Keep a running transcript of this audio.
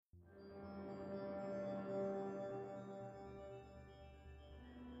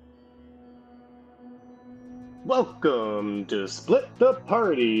Welcome to Split the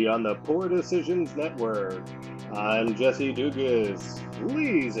Party on the Poor Decisions Network. I'm Jesse Dugas.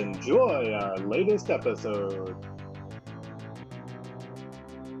 Please enjoy our latest episode.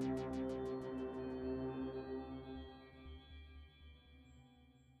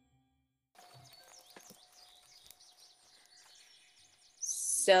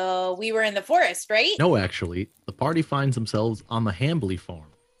 So we were in the forest, right? No, actually, the party finds themselves on the Hambley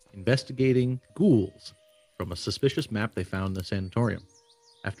farm, investigating ghouls from a suspicious map they found in the sanatorium.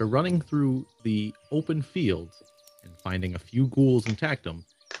 After running through the open fields and finding a few ghouls intact them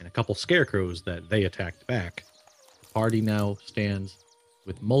and a couple scarecrows that they attacked back, the party now stands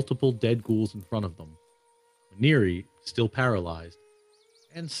with multiple dead ghouls in front of them. Maniri, still paralyzed,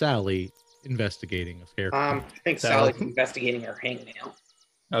 and Sally investigating a scarecrow. I think Sally's investigating her hangnail.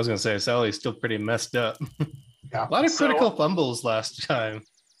 I was going to say, Sally's still pretty messed up. Yeah. A lot of critical fumbles last time.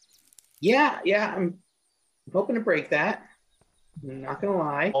 Yeah, I'm hoping to break that. I'm not going to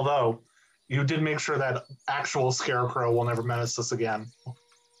lie. Although, you did make sure that actual scarecrow will never menace us again.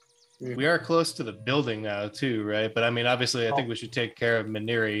 We are close to the building now, too, right? But I mean, obviously, I think we should take care of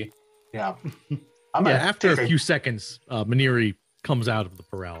Maniri. Yeah. After a few seconds, Maniri comes out of the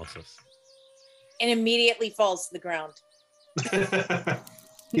paralysis. And immediately falls to the ground.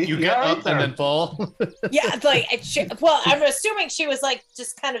 You get up and then fall? Yeah, like, I'm assuming she was like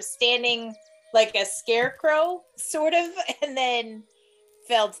just kind of standing like a scarecrow, sort of, and then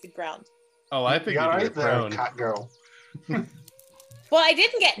fell to the ground. Oh, I think you right there, prone. cat girl. Well, I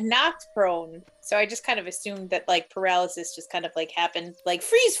didn't get knocked prone, so I just kind of assumed that like paralysis just kind of like happened, like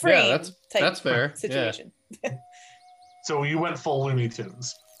freeze frame. Yeah, type that's fair. situation. Yeah. So you went full Looney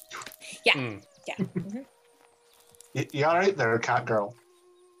Tunes. Yeah. Mm-hmm. You all right there, cat girl?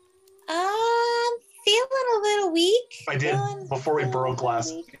 Feeling a little weak. I did, before we broke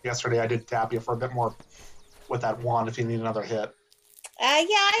yesterday, I did tap you for a bit more with that wand if you need another hit.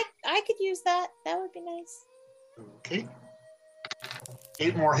 I could use that. That would be nice. Okay.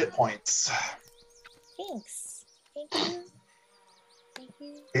 8 more hit points. Thanks. Thank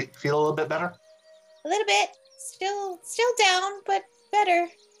you. Feel a little bit better? A little bit. Still down, but better.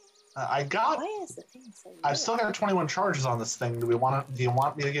 Why is the thing so low? I've still got 21 charges on this thing. Do you want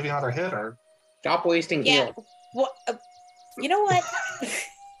me to give you another hit or? Stop wasting heal. Well, you know what?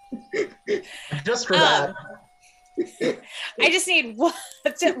 Just for that. I just need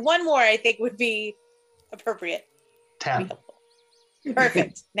one more. I think would be appropriate. 10.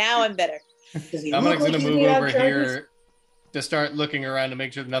 Perfect. Now I'm better. Dominic's going to move over here to start looking around to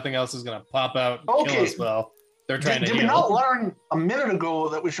make sure nothing else is going to pop out and kill us while they're trying to heal. Did we not learn a minute ago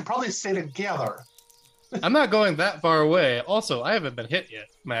that we should probably stay together? I'm not going that far away. Also, I haven't been hit yet,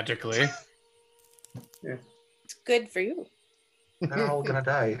 magically. It's good for you. They're all gonna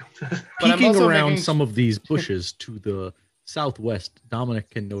die. Peeking around some of these bushes to the southwest, Dominic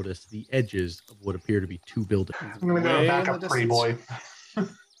can notice the edges of what appear to be 2 buildings. I'm gonna go back up, pretty boy.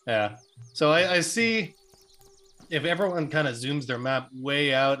 Yeah. So I see if everyone kind of zooms their map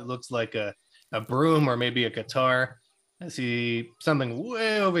way out, it looks like a broom or maybe a guitar. I see something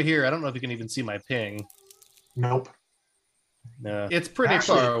way over here. I don't know if you can even see my ping. Nope. No. It's pretty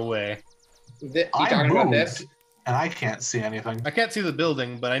far away. I moved, and I can't see anything. I can't see the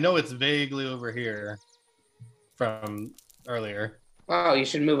building, but I know it's vaguely over here from earlier. Oh, you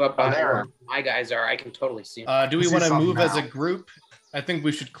should move up on where my guys are. I can totally see them. Do we want to move as a group? I think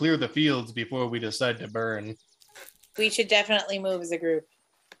we should clear the fields before we decide to burn. We should definitely move as a group.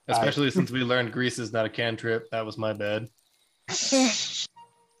 Especially since we learned grease is not a cantrip. That was my bad.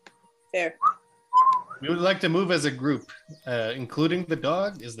 Fair. We would like to move as a group, including the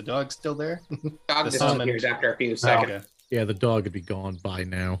dog. Is the dog still there? Dog disappears after a few seconds. Okay. Yeah, the dog would be gone by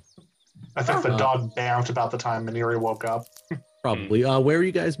now. I think the dog bounced about the time Maniri woke up. Probably. Where are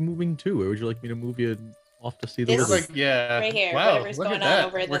you guys moving to? Where would you like me to move you off to see the river? Right here. Wow, Whatever's look going at that. on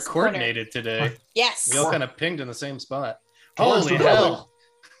over in We're this coordinated today. Yes. We all kind of pinged in the same spot. Towards Holy the building. hell!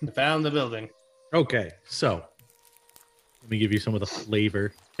 I found the building. Okay, so let me give you some of the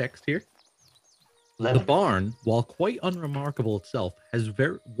flavor text here. The barn, while quite unremarkable itself, has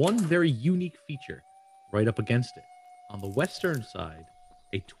one very unique feature right up against it. On the western side,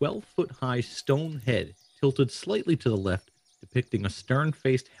 a 12-foot-high stone head tilted slightly to the left, depicting a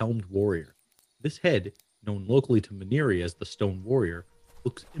stern-faced helmed warrior. This head, known locally to Maniri as the Stone Warrior,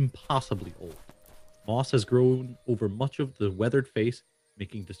 looks impossibly old. Moss has grown over much of the weathered face,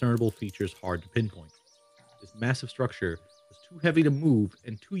 making discernible features hard to pinpoint. This massive structure was too heavy to move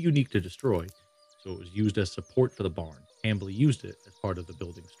and too unique to destroy, so it was used as support for the barn. Hambley used it as part of the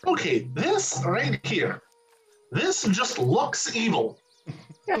building structure. Okay, this right here. This just looks evil.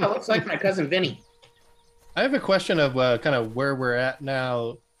 Yeah, it looks like my cousin Vinny. I have a question of kind of where we're at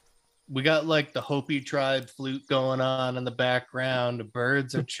now. We got like the Hopi tribe flute going on in the background. The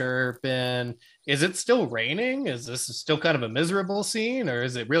birds are chirping. Is it still raining? Is this still kind of a miserable scene, or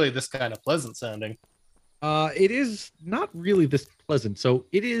is it really this kind of pleasant sounding? It is not really this pleasant. So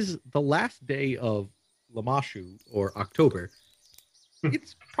it is the last day of Lamashu, or October.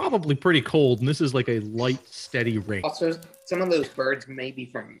 It's probably pretty cold, and this is like a light, steady rain. Also, some of those birds may be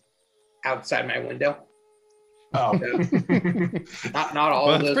from outside my window. Oh. Not all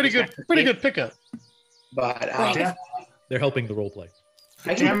Well, of those. it's pretty good pickup. But Yeah. They're helping the roleplay.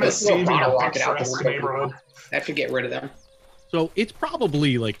 I Damn can it, just throw a Steve, bottle you know, rocket out the picturesque window. neighborhood. That should get rid of them. So it's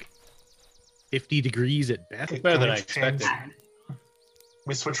probably like 50 degrees at best. Better than I We expected. change-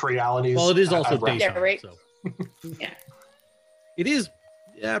 We switch realities. Well, it is also I'd rather- daytime, Yeah, right. so Yeah. it is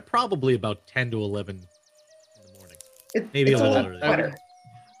probably about 10 to 11 in the morning. Maybe It's a little lot earlier. better.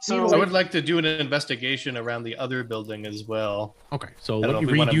 So I would like to do an investigation around the other building as well. Okay, so I don't let know me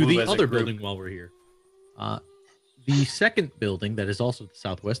if we wanna read you move the as a other group. building while we're here. The second building that is also to the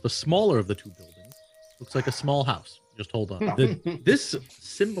southwest, the smaller of the two buildings, looks like a small house. Just hold on. This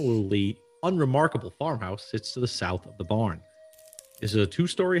similarly unremarkable farmhouse sits to the south of the barn. This is a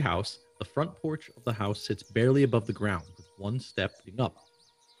 2-story house. The front porch of the house sits barely above the ground, with one step leading up.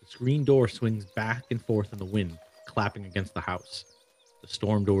 The screen door swings back and forth in the wind, clapping against the house. The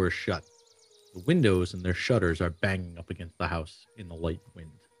storm door is shut. The windows and their shutters are banging up against the house in the light wind.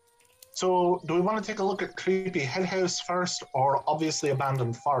 So, do we want to take a look at creepy head house first, or obviously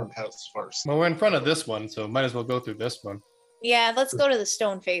abandoned farmhouse first? Well, we're in front of this one, so might as well go through this one. Yeah, let's go to the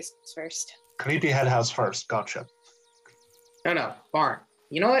stone face first. Creepy head house first. Gotcha. No, barn.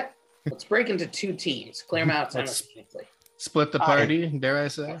 You know what? Let's break into 2 teams. Clear them out Let's- simultaneously. Split the party, dare I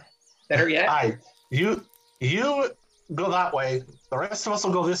say? Better yet, Aye. You go that way. The rest of us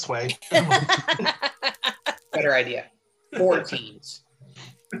will go this way. better idea. 4 teams.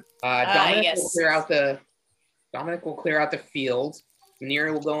 Dominic yes. will clear out the field.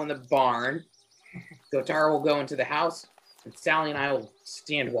 Neri will go in the barn. Gotara will go into the house, and Sally and I will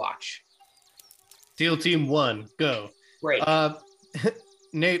stand watch. Steel Team 1, go. Great.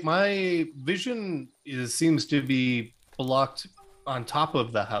 Nate, my vision seems to be blocked on top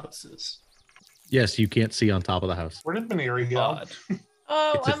of the houses. Yes, you can't see on top of the house. Where did Maniri go? Odd.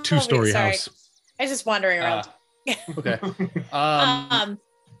 Oh, It's a I'm 2-story sorry. house. I was just wandering around. Okay.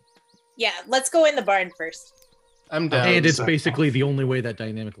 Yeah, let's go in the barn first. I'm down. And it's so- basically the only way that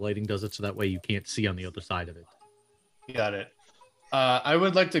dynamic lighting does it, so that way you can't see on the other side of it. Got it. I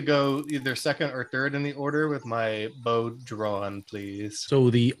would like to go either second or third in the order with my bow drawn, please. So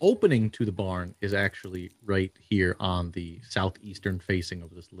the opening to the barn is actually right here on the southeastern facing of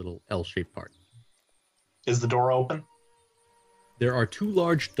this little L-shaped part. Is the door open? There are 2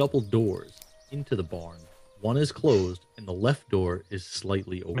 large double doors into the barn. One is closed, and the left door is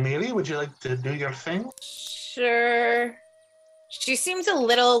slightly open. Maniri, would you like to do your thing? Sure. She seems a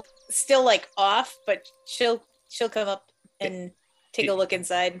little still like off, but she'll come up and take a look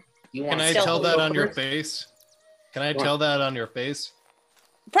inside. You Can want I Stealth tell to that go on your first? face? Can I What? tell that on your face?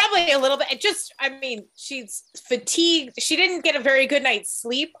 Probably a little bit. I mean, she's fatigued. She didn't get a very good night's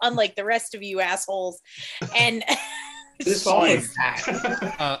sleep, unlike the rest of you assholes. And This all she's- is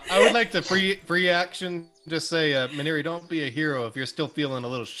bad. I would like to free action just say, Maniri, don't be a hero. If you're still feeling a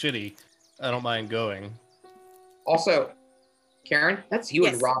little shitty, I don't mind going. Also, Karen, that's you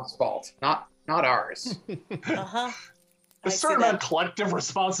Yes. and Rob's fault, not ours. uh-huh. I A see certain amount that. of collective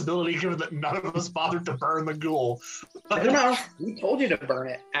responsibility, given that none of us bothered to burn the ghoul. I don't know. We told you to burn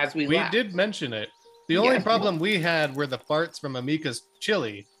it as we We left. did mention it. The only Yeah. problem we had were the farts from Amika's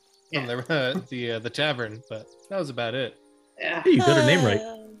chili from Yeah. the tavern, but that was about it. Yeah, Hey, you got her name right.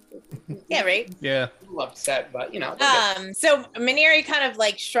 Yeah, right. Yeah. a little upset, but we're good. So Maneri kind of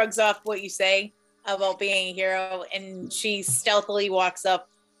like shrugs off what you say about being a hero, and she stealthily walks up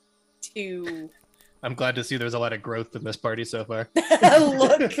to I'm glad to see there's a lot of growth in this party so far.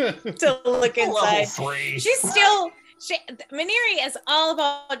 look Level inside. 3. Maneri is all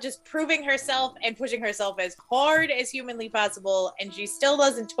about just proving herself and pushing herself as hard as humanly possible, and she still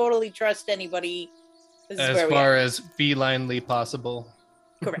doesn't totally trust anybody. This is As where we far are. as felinely possible.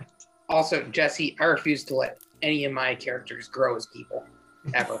 Correct. Also, Jesse, I refuse to let any of my characters grow as people,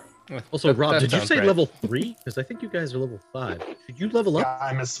 ever. Also, That- Rob, that did you sounds say right. level 3? Because I think you guys are level 5. Should you level up? Yeah,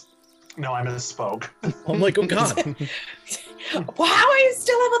 I misspoke. I'm like, oh god. Wow, are you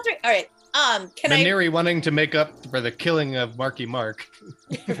still level 3? All right. Can Maniri wanting to make up for the killing of Marky Mark.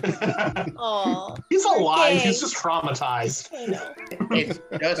 I? Oh, He's alive. Okay. He's just traumatized. I know. It's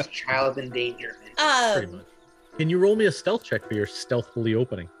just child endangerment. Pretty much. Can you roll me a stealth check for your stealthfully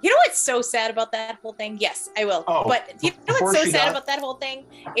opening? You know what? what's so sad about that whole thing? Yes, I will. Oh, But you know before what's so she sad got- about that whole thing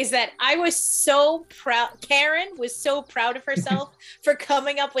is that I was so proud. Karen was so proud of herself for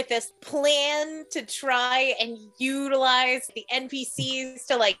coming up with this plan to try and utilize the NPCs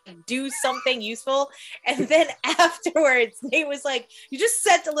to like do something useful. And then afterwards, Nate was like, "You just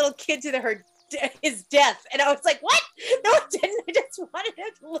sent a little kid to his death," and I was like, "What? No, I didn't. I just wanted him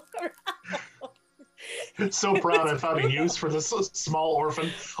to look around." So proud I found a use for this small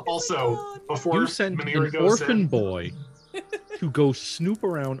orphan. Also, before You sent Maniri an goes orphan in, boy to go snoop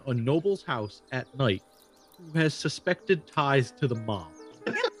around a noble's house at night who has suspected ties to the mom.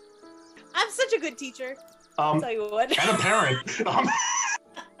 I'm such a good teacher. I'll tell you what. and a parent.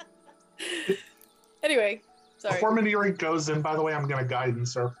 Anyway, sorry. Before Maniri goes in, by the way, I'm going to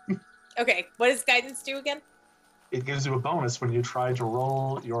guidance her. Okay, what does guidance do again? It gives you a bonus when you try to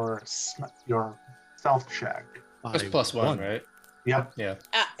roll your stealth check. That's +1, right? Yep. Yeah.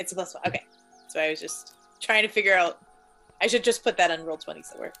 It's a +1. Okay, so I was just trying to figure out. I should just put that on roll 20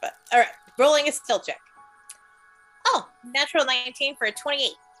 somewhere. But all right, rolling a stealth check. Oh, natural 19 for a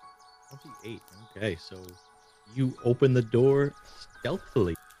 28. 28. Okay, so you open the door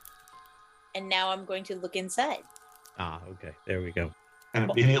stealthily. And now I'm going to look inside. Okay, there we go. And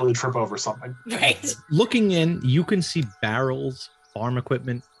immediately trip over something. Right. Looking in, you can see barrels, farm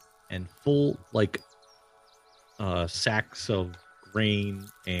equipment, and full sacks of grain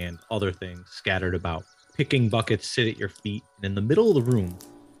and other things scattered about. Picking buckets sit at your feet, and in the middle of the room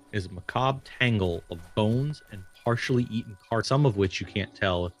is a macabre tangle of bones and partially eaten carts, some of which you can't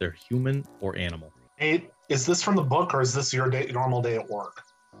tell if they're human or animal. Hey, is this from the book or is this your normal day at work?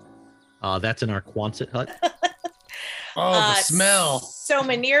 That's in our Quonset hut. Oh, the smell. So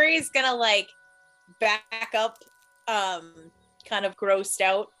Maniri's gonna like back up, kind of grossed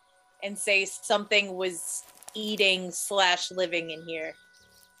out, and say something was eating / living in here.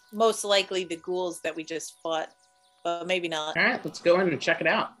 Most likely the ghouls that we just fought, but maybe not. All right, let's go in and check it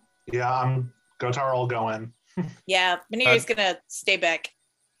out. Yeah, Gotar will go in. Yeah, Maniri's gonna stay back.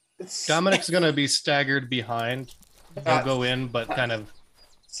 Dominic's going to be staggered behind. He'll go in, but kind of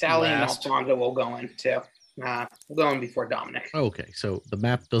Sally last. and Alfonso will go in too. We'll go in before Dominic. Okay, so the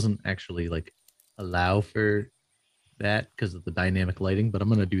map doesn't actually allow for that because of the dynamic lighting, but I'm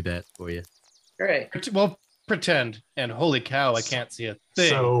gonna do that for you. Great. Well, pretend. And holy cow, I can't see a thing.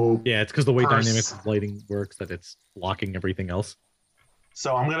 So Yeah, it's because the way First- dynamic lighting works that it's blocking everything else.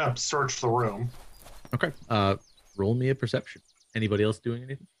 I'm going to search the room. Okay. Roll me a perception. Anybody else doing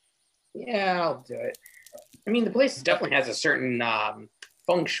anything? Yeah, I'll do it. I mean, the place definitely has a certain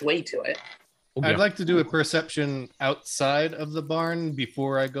feng shui to it. Oh, I'd yeah. like to do a perception outside of the barn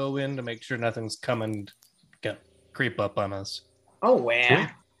before I go in to make sure nothing's coming to creep up on us. Oh, wow.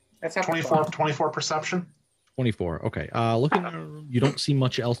 Sure. That's how 24 perception. 24. Okay. Looking at the room, you don't see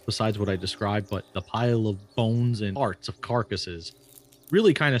much else besides what I described, but the pile of bones and parts of carcasses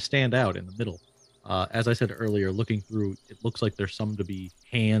really kind of stand out in the middle. As I said earlier, looking through, it looks like there's some to be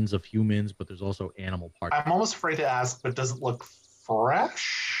hands of humans, but there's also animal parts. I'm almost afraid to ask, but does it look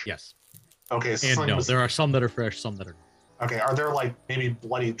fresh? Yes. Okay, so And something no, was- there are some that are fresh, some that are okay, are there maybe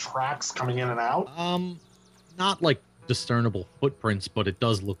bloody tracks coming in and out? not like discernible footprints, but it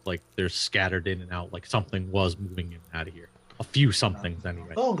does look like they're scattered in and out, like something was moving in and out of here. A few somethings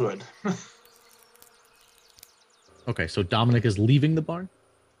anyway. Oh, good. Okay, so Dominic is leaving the barn?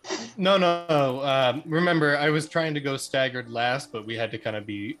 No. Remember, I was trying to go staggered last, but we had to kind of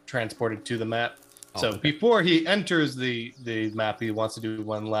be transported to the map. Oh, So okay. before he enters the map, he wants to do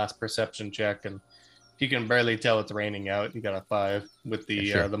one last perception check, and he can barely tell it's raining out. He got a 5 with the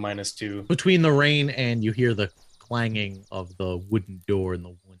Yeah, sure. the -2. Between the rain and you hear the clanging of the wooden door and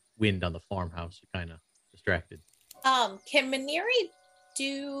the wind on the farmhouse, you're kind of distracted. Can Maniri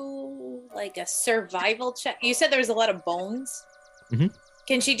do like a survival check? You said there was a lot of bones. Mhm.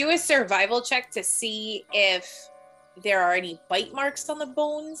 Can she do a survival check to see if there are any bite marks on the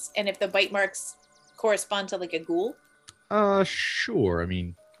bones and if the bite marks correspond to like a ghoul? Sure. I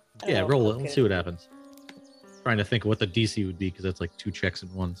mean, I don't yeah, know. roll it. Okay. Let's see what happens. Trying to think of what the DC would be because that's like 2 checks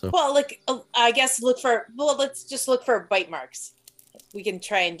in one. So Well, I guess let's just look for bite marks. We can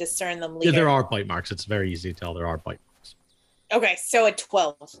try and discern them later. yeah, there are bite marks. It's very easy to tell there are bite marks. Okay, so a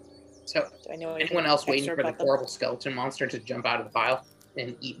 12. So, Do I know anything anyone else waiting extra for the about them? horrible skeleton monster to jump out of the pile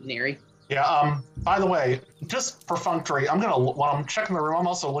and eat Neri? Yeah, by the way, just perfunctory, while I'm checking the room, I'm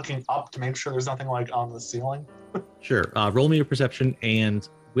also looking up to make sure there's nothing on the ceiling. Sure. Roll me a perception, and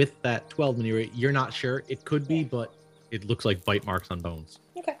with that 12 manure, you're not sure. It could be, but it looks like bite marks on bones.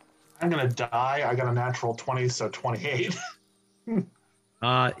 Okay. I'm going to die. I got a natural 20, so 28.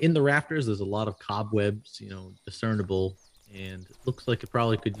 In the rafters, there's a lot of cobwebs, discernible and it looks like it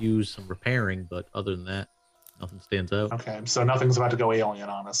probably could use some repairing, but other than that, nothing stands out. Okay, so nothing's about to go alien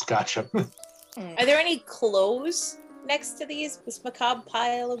on us. Gotcha. Are there any clothes next to this macabre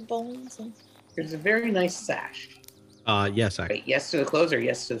pile of bones? There's a very nice sash. Yes, actually. Wait, yes to the clothes or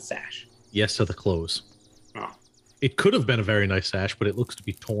yes to the sash? Yes to the clothes. Oh. It could have been a very nice sash, but it looks to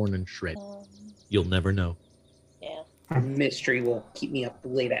be torn and shredded. You'll never know. Yeah. Mystery will keep me up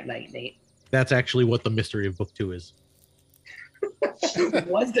late at night, Nate. That's actually what the mystery of book 2 is.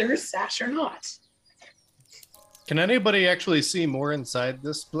 Was there a sash or not? Can anybody actually see more inside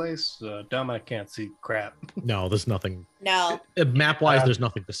this place? Dominic can't see crap. No, there's nothing. No. Map-wise, there's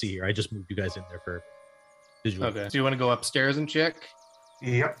nothing to see here. I just moved you guys in there for visual. Okay. Do you want to go upstairs and check?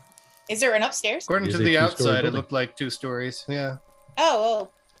 Yep. Is there an upstairs? According Is to it the two-story outside, it building? looked like 2 stories. Yeah. Oh,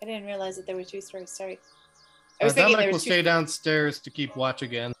 I didn't realize that there were 2 stories. Sorry. I was thinking Dominic there will was 2. stay downstairs to keep watch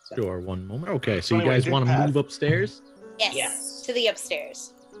again. Sure, one moment. Okay, so you Anyway, guys good want to path. move upstairs? Yes, Yes. to the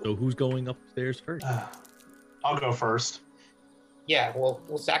upstairs. So who's going upstairs first? I'll go first. Yeah, we'll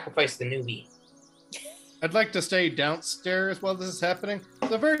sacrifice the newbie. I'd like to stay downstairs while this is happening.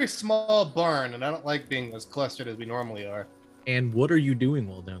 It's a very small barn, and I don't like being as clustered as we normally are. And what are you doing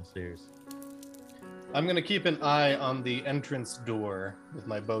while downstairs? I'm going to keep an eye on the entrance door with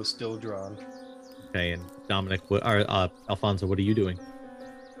my bow still drawn. Okay, and Dominic, Alfonso, what are you doing?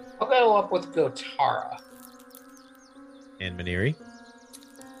 I'll go up with Gotara. And Maniri?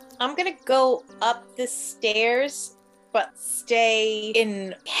 I'm gonna go up the stairs, but stay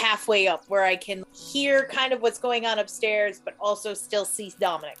in halfway up where I can hear kind of what's going on upstairs, but also still see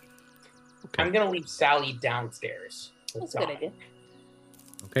Dominic. Okay. I'm gonna leave Sally downstairs. with That's a good Dominic. idea.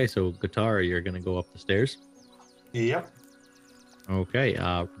 Okay, so Guitar, you're gonna go up the stairs. Yep. Okay,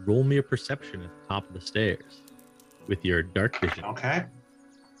 roll me a perception at the top of the stairs with your dark vision. Okay.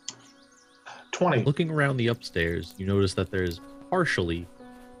 20. Looking around the upstairs, you notice that there's partially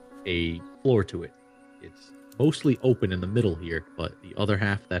a floor to it. It's mostly open in the middle here, but the other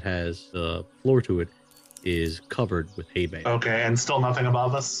half that has the floor to it is covered with hay bale. Okay, and still nothing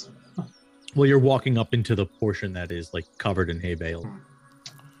above us? Well, you're walking up into the portion that is like covered in hay bale.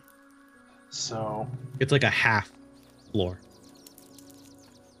 So, It's like a half floor.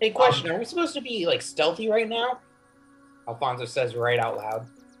 Hey, question: are we supposed to be like stealthy right now? Alfonso says right out loud.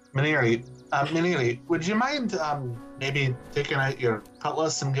 Maniri, would you mind maybe taking out your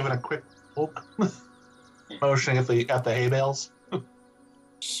cutlass and giving a quick poke? Motioning at the hay bales?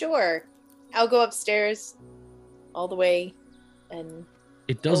 Sure. I'll go upstairs all the way and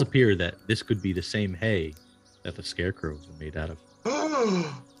It does Oh. appear that this could be the same hay that the scarecrows are made out of.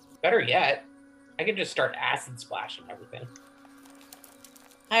 Better yet, I could just start acid splashing everything.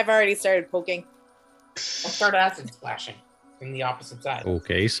 I've already started poking. I'll start acid splashing from the opposite side.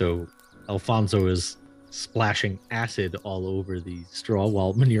 Okay, so Alfonso is splashing acid all over the straw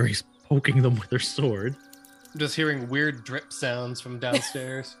while Maniri's poking them with her sword. I'm just hearing weird drip sounds from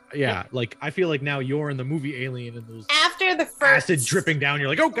downstairs. Yeah, like I feel like now you're in the movie Alien and those After the first acid dripping down. You're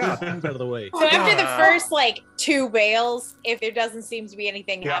like, oh god, move out of the way. So after the first like 2 bales, if there doesn't seem to be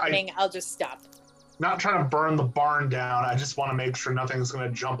anything Yeah, happening, I'll just stop. Not trying to burn the barn down. I just want to make sure nothing's going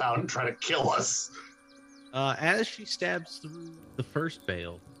to jump out and try to kill us. As she stabs through the first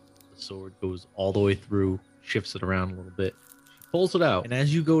bale, the sword goes all the way through, shifts it around a little bit. She pulls it out, and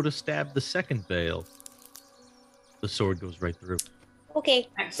as you go to stab the second bale, the sword goes right through. Okay,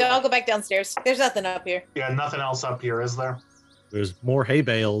 so I'll go back downstairs. There's nothing up here. Yeah, nothing else up here, is there? There's more hay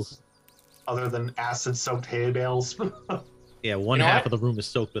bales. Other than acid-soaked hay bales? Yeah, one You know half what? of the room is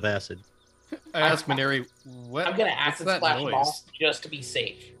soaked with acid. I asked Maneri, what? I'm gonna what's acid that splash them noise? all just to be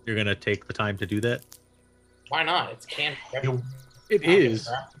safe. You're gonna take the time to do that? Why not? It's can. It is,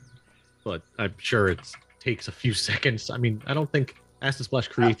 but I'm sure it takes a few seconds. I mean, I don't think acid splash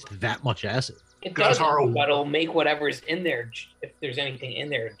creates that much acid. It does, Gotaro. but it'll make whatever's in there, if there's anything in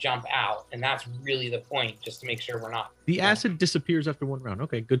there, jump out, and that's really the point, just to make sure we're not. The acid disappears after one round.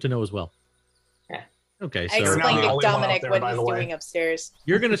 Okay, good to know as well. Yeah. Okay, I so You're not explained the to only one Dominic out there, what by he's the way. doing upstairs.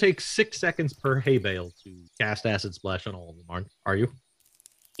 you're gonna take 6 seconds per hay bale to cast acid splash on all of them, are you?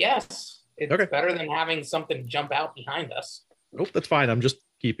 Yes, it's Okay. better than having something jump out behind us. Nope, that's fine. I'm just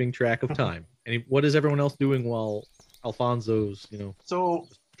keeping track of time. And what is everyone else doing while Alfonso's, So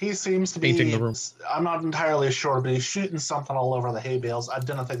he seems to be. Painting the room. I'm not entirely sure, but he's shooting something all over the hay bales. I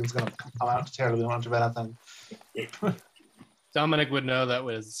didn't think it's going to come out terribly much of anything. Dominic would know that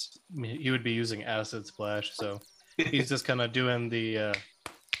he would be using acid splash, so he's just kind of doing the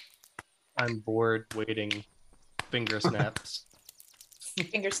I'm bored waiting finger snaps.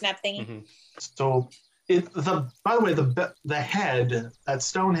 Finger snap thingy. Mhm. So, by the way, the head, that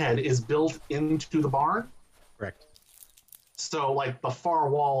stone head, is built into the barn. correct. So, like, the far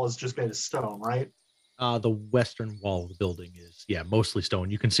wall is just made of stone, right? The western wall of the building is, mostly stone.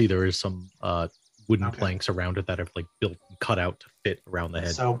 You can see there is some wooden Okay. planks around it that are like built and cut out to fit around the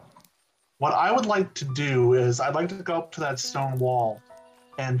head. So, what I would like to do is I'd like to go up to that stone wall,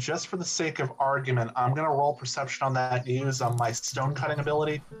 and just for the sake of argument, I'm going to roll perception on that and use my stone cutting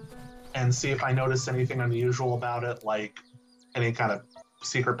ability and see if I notice anything unusual about it, like any kind of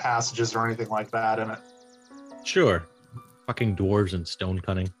secret passages or anything like that in it. Sure. Fucking dwarves and stone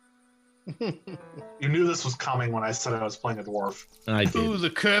cutting. You knew this was coming when I said I was playing a dwarf. I did. Ooh, the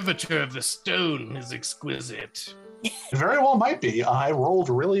curvature of the stone is exquisite. It very well might be. I rolled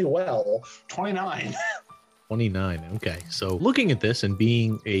really well. 29. 29. Okay. So looking at this and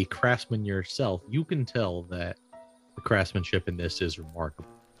being a craftsman yourself, you can tell that the craftsmanship in this is remarkable.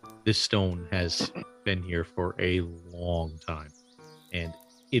 This stone has been here for a long time, and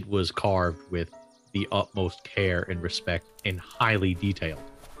it was carved with the utmost care and respect and highly detailed.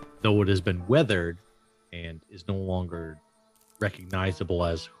 Though it has been weathered and is no longer recognizable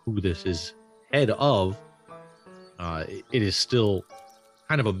as who this is head of, it is still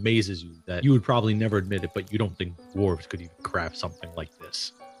kind of amazes you that you would probably never admit it, but you don't think dwarves could even craft something like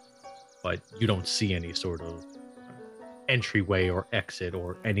this. But you don't see any sort of entryway or exit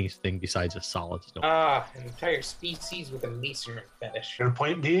or anything besides a solid stone. An entire species with a masonry fetish. Your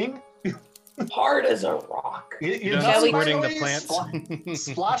point being? Hard as a rock. You Just Shall we- squirting the really plants.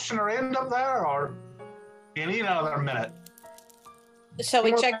 splashing around up there, or you need another minute, Shall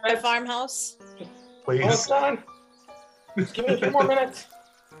we More check the minutes. farmhouse? please? Almost done. Just give me 2 more minutes.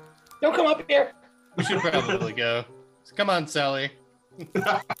 Don't come up here. We should probably go. Come on, Sally.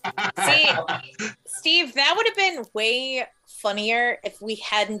 See, Steve, that would have been way funnier if we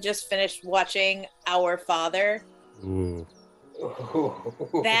hadn't just finished watching Our Father. Ooh.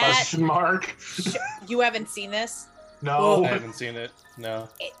 That Question mark? you haven't seen this? No. I haven't seen it. No.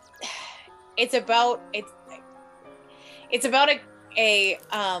 It's about a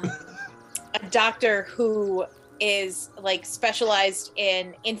doctor who is like specialized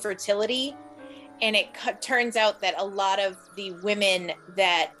in infertility, and it turns out that a lot of the women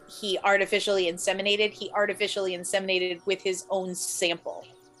that he artificially inseminated with his own sample.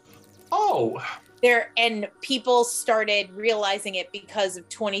 Oh, And people started realizing it because of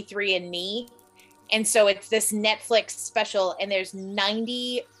 23andMe. And so it's this Netflix special, and there's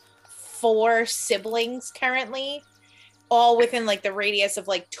 94 siblings currently, all within like the radius of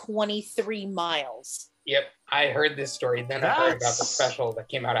like 23 miles. Yep, I heard this story. Then I heard about the That's- special that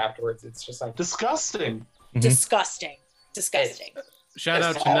came out afterwards. It's just like disgusting. Mhm. Disgusting. Shout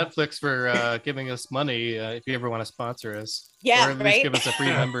out to Netflix for giving us money if you ever want to sponsor us. Yeah, or at least right? give us a free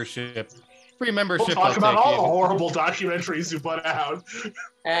membership. Free We'll membership. talk I'll about take all the you. horrible documentaries you put out.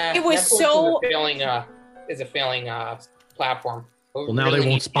 It was Netflix so- is a failing platform. Well, now they won't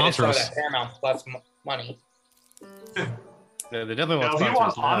need to get sponsor some of us. that Paramount Plus money. No, they definitely Now, want if you sponsors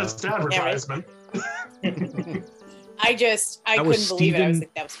want now. honest advertisement, I That was couldn't believe it. I was Stephen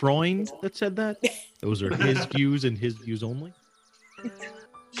like, that was Freund that said that. Those are his views and his views only.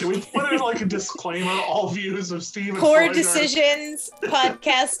 can we put in like a disclaimer? All views of Steve and Poor Freud are- Decisions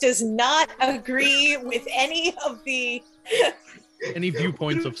podcast does not agree with any of the. Any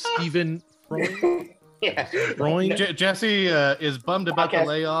viewpoints of Stephen Freund? Yeah. Freund? Jesse is bummed about the Podcast.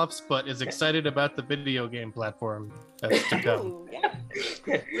 layoffs, but is excited about the video game platform that's to come. Ooh, yeah.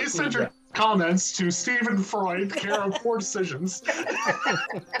 Please send your comments to Stephen Freud, care of Poor Decisions. All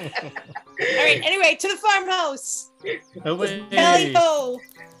right. Anyway, to the farmhouse. Oh, wait. Kelly ho.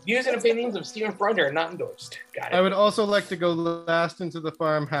 Views and opinions of Stephen Freund are not endorsed. Got it. I would also like to go last into the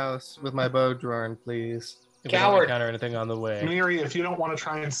farmhouse with my bow drawn, please. If we don't Coward. encounter anything on the way. Miri, if you don't want to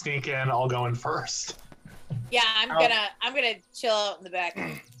try and sneak in, I'll go in first. Yeah, I'm gonna chill out in the back.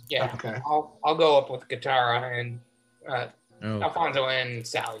 Yeah. Okay. I'll go up with Katara, and Oh, Alfonso and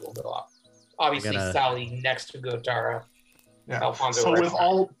Sally will go up. Obviously, gotta- Sally next to Katara. Yeah. Alfonso So right with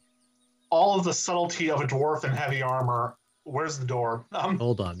behind. all of the subtlety of a dwarf in heavy armor, where's the door?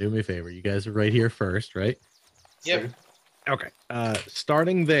 hold on. Do me a favor. You guys are right here first, right? Yep. Okay.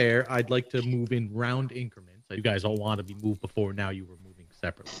 Starting there, I'd like to move in round increments. You guys all want to be moved before now. You were moving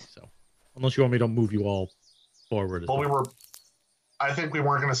separately, so unless you want me to move you all forward. As Well, well. I think we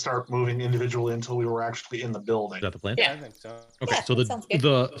weren't going to start moving individually until we were actually in the building. Is that the plan? Yeah. I think so. Okay. Yeah, So that sounds good.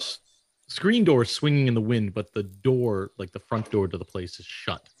 the screen door is swinging in the wind, but the door, like the front door to the place, is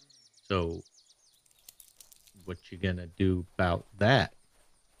shut. So, what you gonna do about that?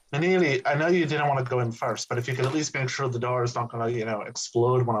 Manili, I know you didn't want to go in first, but if you could at least make sure the door is not going to,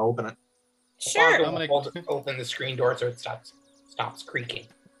 explode when I open it. Sure. Alfonso I'm will gonna- open the screen door so it stops creaking.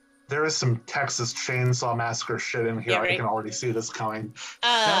 There is some Texas Chainsaw Massacre shit in here. Yeah, right. I can already see this coming.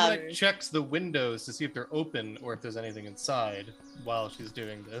 Dominic checks the windows to see if they're open or if there's anything inside while she's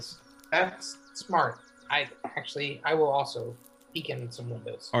doing this. That's smart. I will also peek in some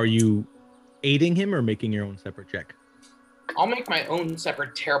windows. Are you aiding him or making your own separate check? I'll make my own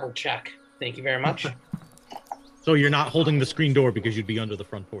separate terrible check. Thank you very much. So you're not holding the screen door because you'd be under the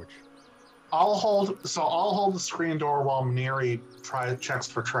front porch. I'll hold the screen door while Neri checks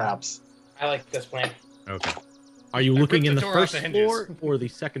for traps. I like this plan. Okay. Are you looking in the ripped the door off first the hinges. floor or the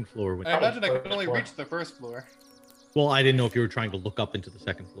second floor? I imagine I could only reach the first floor. Well, I didn't know if you were trying to look up into the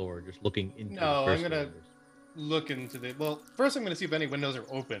second floor or just looking into No, the I'm first gonna floor. look into the. Well, first I'm gonna see if any windows are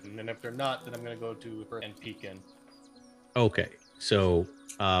open, and if they're not, then I'm gonna go to first and peek in. Okay, so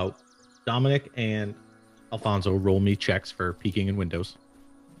Dominic and Alfonso roll me checks for peeking in windows.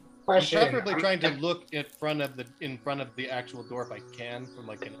 I'm Question. preferably trying to look in front of the actual door if I can from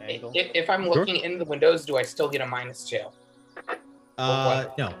like an angle. If I'm looking in the windows, do I still get a -2?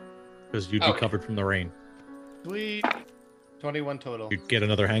 No, because you'd be Okay. covered from the rain. Sweet. 21 total. You'd get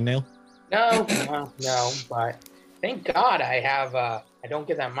another hangnail. No, but thank God I have. I don't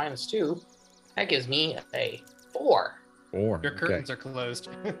get that -2. That gives me a 4. 4. Your curtains are closed.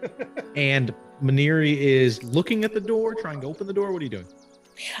 And Maniri is looking at the door, trying to open the door. What are you doing?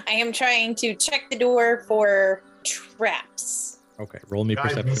 I am trying to check the door for traps. Okay, roll me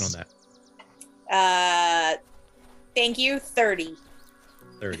Guidance. perception on that. Thank you. 30.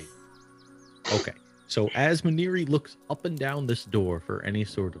 30. Okay. So as Maniri looks up and down this door for any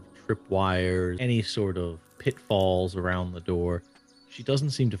sort of tripwires, any sort of pitfalls around the door, she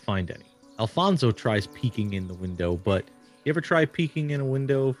doesn't seem to find any. Alfonso tries peeking in the window, but you ever try peeking in a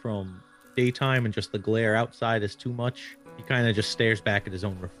window from daytime and just the glare outside is too much? He kind of just stares back at his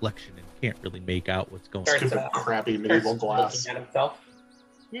own reflection and can't really make out what's going on. Starts, Stupid crappy medieval glass. Looking at himself.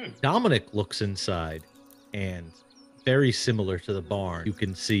 Dominic looks inside, and very similar to the barn, you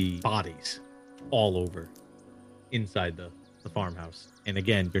can see bodies all over inside the farmhouse. And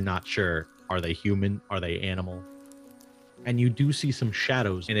again, you're not sure, are they human? Are they animal? And you do see some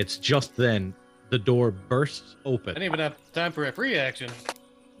shadows, and it's just then the door bursts I open. didn't even have time for a free action.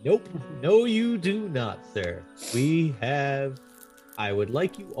 Nope. No, you do not, sir. I would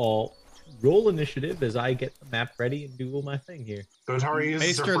like you all to roll initiative as I get the map ready and do my thing here. Gotari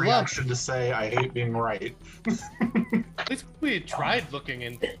uses Mr. her free Luck. action to say, I hate being right. At least we tried looking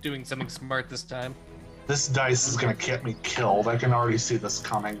and doing something smart this time. This dice is gonna get me killed. I can already see this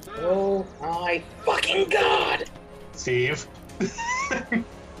coming. Oh my fucking God! Steve?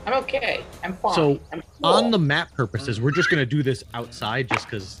 I'm okay. I'm fine. So, I'm cool. On the map purposes, we're just going to do this outside just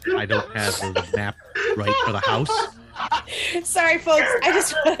because I don't have the map right for the house. Sorry, folks. I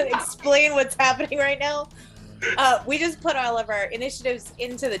just want to explain what's happening right now. We just put all of our initiatives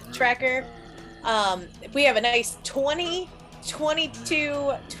into the tracker. We have a nice 20,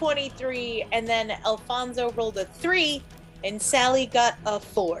 22, 23, and then Alfonso rolled a 3, and Sally got a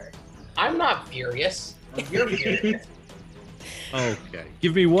 4. I'm not furious. You're furious. Okay.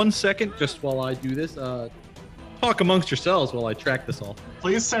 Give me 1 second just while I do this. Talk amongst yourselves while I track this all.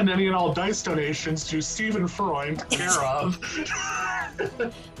 Please send any and all dice donations to Stephen Freund, care of.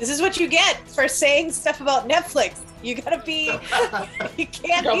 This is what you get for saying stuff about Netflix. You gotta be, you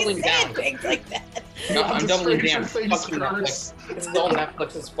can't Doubling be saying down. things like that. No, I'm doubling down. Stranger Fuck Things you, Netflix. curse. It's all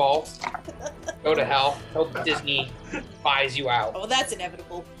Netflix's fault. Go to hell. Hope Disney buys you out. Oh, that's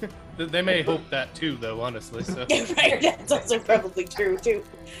inevitable. They may hope that too, though, honestly. So Right, that's also probably true too.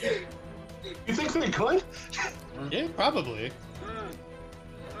 You think they could? yeah, probably.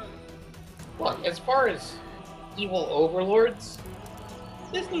 Look, as far as evil overlords,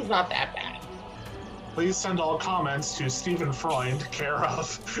 Disney's not that bad. Please send all comments to Stephen Freund, care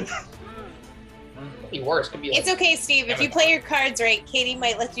of. Could be worse. Could be like, It's okay, Steve. If you play your cards right, Katie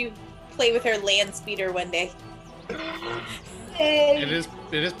might let you play with her land speeder one day. It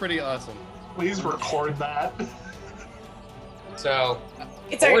is pretty awesome. Please record that. so.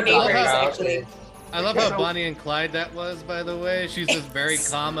 It's our We're talking neighbors, about actually. I love how So- Bonnie and Clyde that was, by the way. She's just very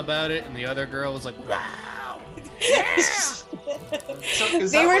calm about it, and the other girl was like, wow. So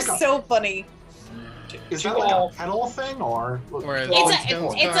is They that were like a- so funny. Is that like a pedal thing or? Or a It's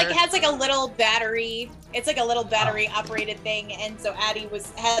Flintstones like car. has like a little battery. It's like a little battery operated thing, and so Addie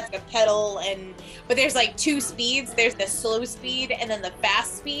has like a pedal, but there's like 2 speeds. There's the slow speed and then the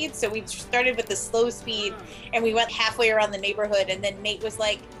fast speed. So we started with the slow speed, and we went halfway around the neighborhood, and then Nate was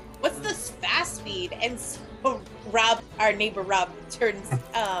like, "What's this fast speed?" And so Rob, our neighbor Rob, turns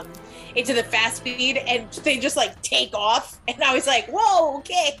into the fast speed, and they just like take off, and I was like, "Whoa,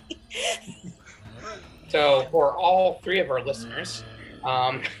 okay." So for all 3 of our listeners,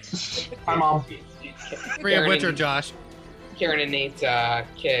 Hi, Mom. Three of which are Josh. Karen and Nate's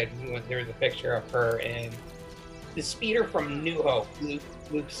kid. There's a picture of her in the speeder from New Hope,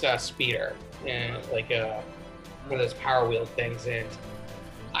 Luke's speeder, and like one of those Power Wheel things. And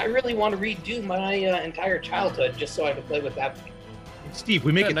I really want to redo my entire childhood just so I can play with that thing. Steve,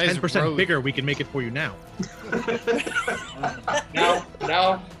 we make Yeah, it nice 10% road. bigger. We can make it for you now.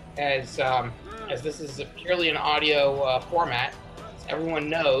 No, as this is purely an audio format, as everyone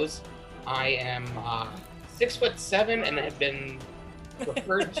knows, I am 6'7" and have been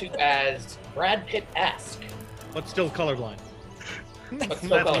referred to as Brad Pitt-esque. But still colorblind. But still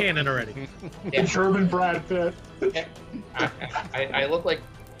That's colorblind. canon already. Yeah. German Brad Pitt. I look like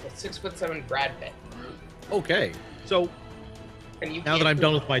a 6'7" Brad Pitt. Okay, so And you now that I'm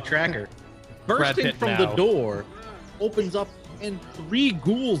done with my tracker, Brad bursting Pitt from now. the door opens up, and 3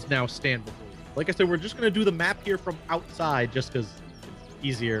 ghouls now stand before you. Like I said, we're just going to do the map here from outside just because it's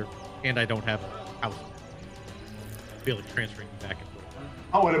easier, and I don't have a house. I feel like transferring you back and forth.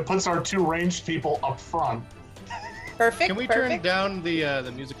 Oh, and it puts our 2 ranged people up front. Perfect. Can we perfect. turn down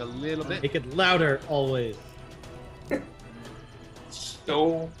the music a little bit? Make it louder always.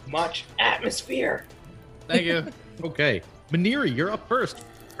 so much atmosphere. Thank you. Okay, Maniri, you're up first.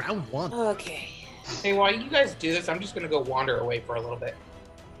 Round 1. Okay. Hey, while you guys do this, I'm just gonna go wander away for a little bit.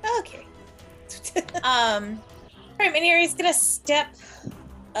 Okay. All right, Maniri's gonna step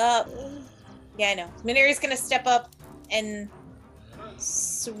up. Yeah, I know. Maniri's gonna step up and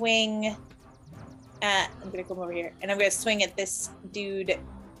swing at. I'm gonna come over here, and I'm gonna swing at this dude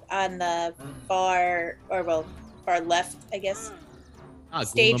on the far left, I guess. Ghoul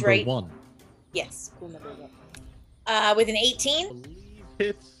Stage number right. 1. Yes, cool number 1. With an 18, Believe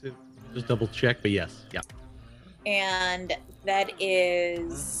hits. Just double check, but yes. Yeah. and that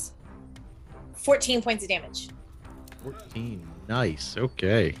is 14 points of damage. 14. Nice.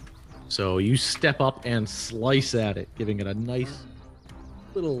 Okay. So you step up and slice at it, giving it a nice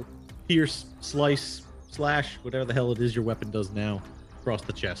little pierce, slice, slash, whatever the hell it is your weapon does now, across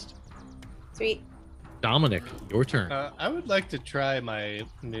the chest. Sweet. Dominic, your turn. I would like to try my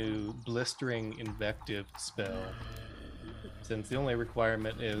new blistering invective spell, since the only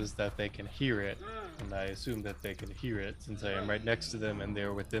requirement is that they can hear it, and I assume that they can hear it since I am right next to them and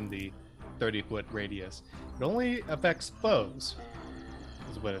they're within the 30-foot radius. It only affects foes,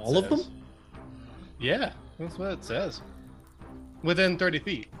 is what it All says. of them? Yeah, that's what it says. Within 30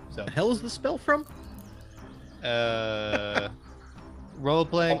 feet. So, The hell is the spell from?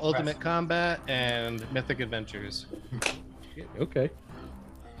 role-playing, Oh, Ultimate Combat, and Mythic Adventures. Shit, okay.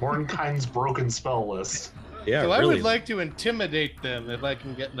 Mordenkind's broken spell list. Yeah, So I really. would like to intimidate them if I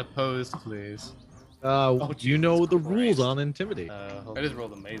can get an opposed, please. you Jesus know the Christ. rules on intimidate. I just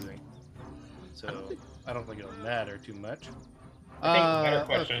rolled amazing, so I don't think it'll matter too much. I think the better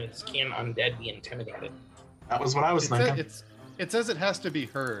okay. question is, can undead be intimidated? That was what I was thinking. It says it has to be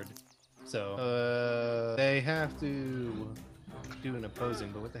heard, so they have to do an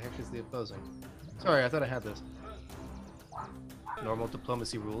opposing. But what the heck is the opposing? Sorry, I thought I had this. Normal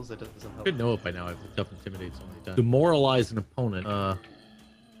diplomacy rules. That doesn't help. Should know it by now. I've looked up intimidate so many times. Demoralize an opponent.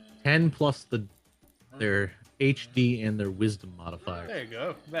 10 plus their HD and their wisdom modifier. There you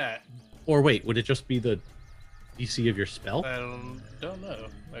go. That. Or wait, would it just be the DC of your spell? I don't know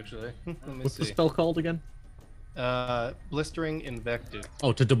actually. Let me What's the see. spell called again? Blistering invective.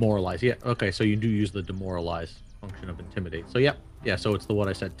 Oh, to demoralize. Yeah. Okay, so you do use the demoralize function of intimidate. So yeah. So it's the what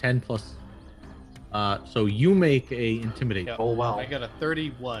I said. 10 plus. So you make a intimidate. Yep. Oh, wow. I got a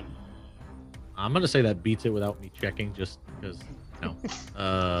 31. I'm gonna say that beats it without me checking, just because. No.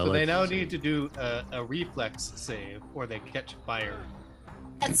 So they now need to do a reflex save, or they catch fire.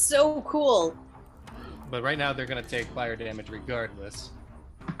 That's so cool. But right now they're gonna take fire damage regardless.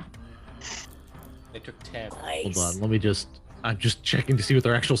 They took 10. Nice. Hold on. Let me just. I'm just checking to see what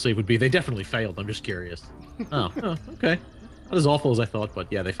their actual save would be. They definitely failed. I'm just curious. Oh, okay. Not as awful as I thought, but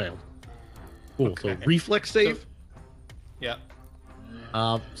yeah, they failed. Cool. Okay. So reflex save. Yeah.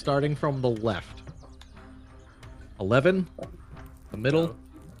 Starting from the left. 11. The middle.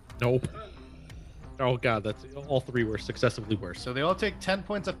 Nope. Oh god, that's all 3 were successively worse. So they all take 10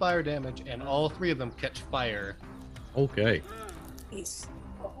 points of fire damage, and all 3 of them catch fire Okay. Nice.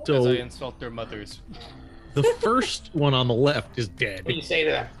 as So I insult their mothers. the first one on the left is dead. What do you say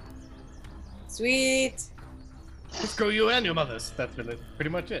to them? Sweet. Let's go, you and your mothers. That's pretty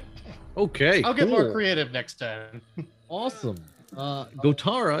much it. Okay. I'll get more cool. creative next time. Awesome.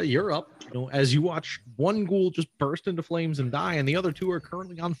 Gotara, you're up. As you watch one ghoul just burst into flames and die, and the other 2 are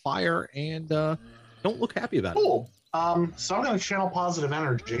currently on fire and don't look happy about it. Cool. So I'm going to channel positive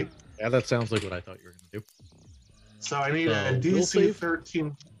energy. Yeah, that sounds like what I thought you were going to do. So I need a will DC save?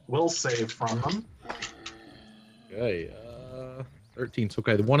 13 will save from them. Okay, 13. So,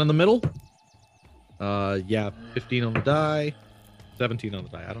 okay, the one in the middle. Yeah, 15 on the die, 17 on the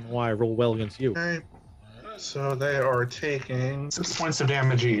die. I don't know why I roll well against you. Okay. So they are taking 6 points of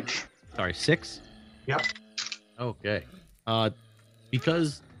damage each. Sorry, 6? Yep. Okay.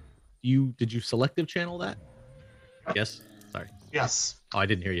 Because did you selective channel that? Yes. Sorry. Yes. Oh, I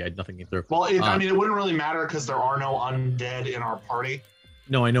didn't hear you. I had nothing came through. Well, I mean, it wouldn't really matter because there are no undead in our party.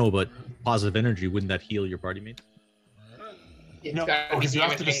 No, I know, but positive energy, wouldn't that heal your party mate? It's No, gotta be because you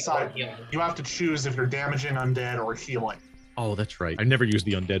have to damaging or decide. healing. You have to choose if you're damaging undead or healing. Oh, that's right. I never used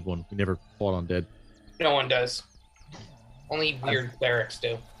the undead one. We never fought undead. No one does. Only weird clerics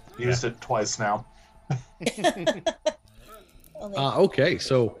do. Used it twice now. Okay,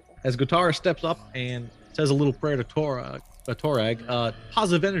 so as Gotara steps up and says a little prayer to Torag,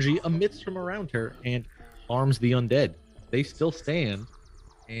 positive energy emits from around her and harms the undead. They still stand,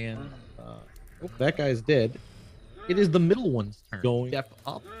 and that guy's dead. It is the middle one's turn. Going step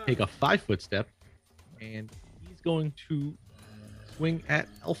up, take a 5-foot step, and he's going to swing at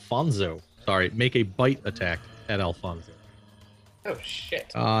Alfonso. Sorry, make a bite attack at Alfonso. Oh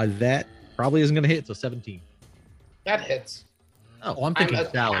shit. That probably isn't going to hit. So 17. That hits. Oh, I'm thinking I'm a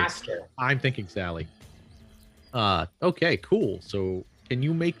Sally. caster. I'm thinking Sally. Okay, cool. So can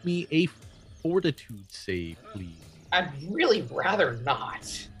you make me a fortitude save, please? I'd really rather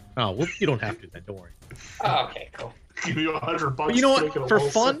not. Oh, well, you don't have to then. Don't worry. Oh, okay, cool. Give you $100. But you know to make it what? a For will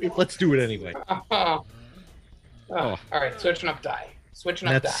fun, save. let's do it anyway. Oh. All right, switching up die. Switching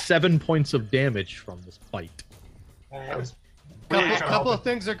And up that's die. 7 points of damage from this bite. I was Couple, Yeah. couple of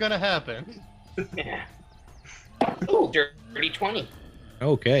things are gonna happen. Yeah. Ooh, dirty 20.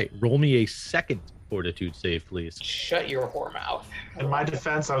 Okay, roll me a second fortitude save, please. Shut your whore mouth. In my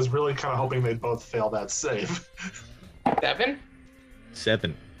defense, I was really kind of hoping they'd both fail that save. 7?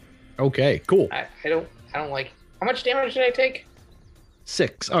 7. Okay, cool. I don't like. How much damage did I take?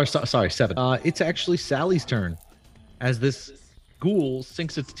 6. Oh, sorry, 7. It's actually Sally's turn as this ghoul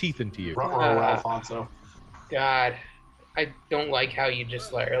sinks its teeth into you. Ruh-roh, Alfonso. God, I don't like how you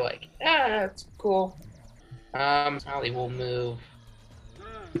just are like, it's cool. Sally will move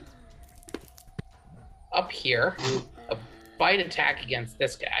up here. A bite attack against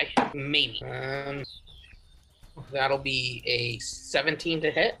this guy, maybe. That'll be a 17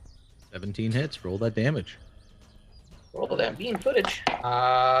 to hit. 17 hits. Roll that damage. Roll that bean footage.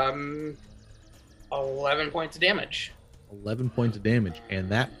 11 points of damage. 11 points of damage, and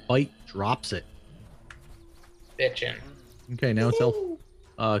that bite drops it. Bitchin'. Okay, now it's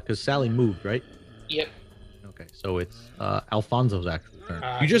because Sally moved, right? Yep. Okay, so it's Alfonso's actual turn.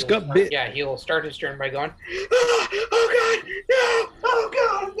 You just he'll got start- bit. Yeah, he'll start his turn by going, oh god, no, oh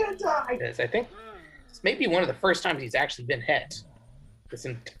god, I'm gonna die. Because I think this may be one of the first times he's actually been hit this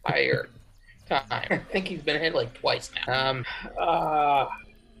entire time. I think he's been hit like twice now.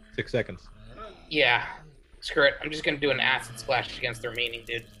 6 seconds. Yeah, screw it. I'm just gonna do an acid splash against the remaining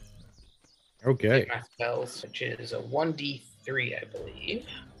dude. Okay. My spells, which is a 1d3, I believe.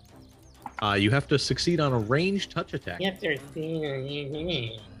 You have to succeed on a ranged touch attack. Yep, there's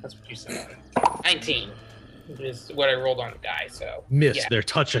that's what you said. 19 is what I rolled on the die. So Miss. yeah. Their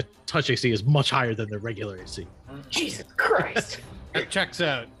touch AC is much higher than their regular AC. Jesus Christ. That checks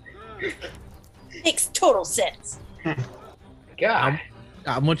out. Makes total sense. God.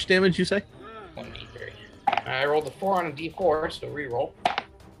 How much damage you say? 1d3. I rolled a 4 on a d4, so reroll.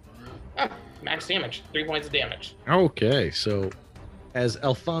 Oh, max damage. 3 points of damage. Okay, so as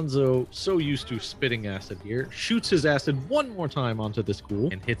Alfonso, so used to spitting acid here, shoots his acid one more time onto this ghoul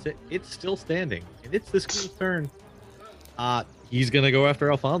and hits it. It's still standing, and it's this ghoul's turn. He's gonna go after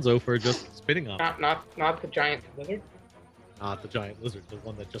Alfonso for just spitting on him. Not the giant lizard. Not the giant lizard, the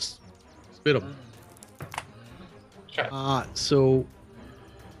one that just spit him. Shut up. So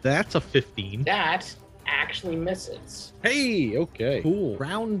that's a 15. That actually misses. Hey, okay, cool.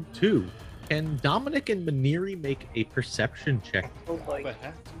 Round 2. Can Dominic and Maniri make a perception check? Oh boy. But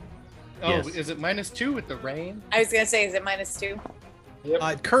have to. Oh, Yes. is it -2 with the rain? I was gonna say, is it -2?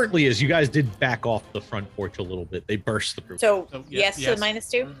 Yep. Currently is. You guys did back off the front porch a little bit. They burst through. So So, yes, yes. to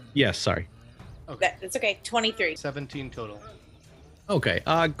 -2. Yes, sorry. Okay. That's okay. 23. 17 total. Okay,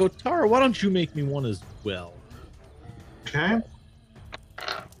 Gotara, why don't you make me one as well? Okay.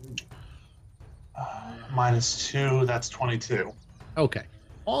 -2, that's 22. Okay.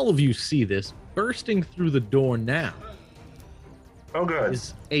 All of you see this. Bursting through the door now Oh, good.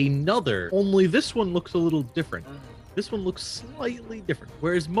 is another, only this one looks a little different. This one looks slightly different.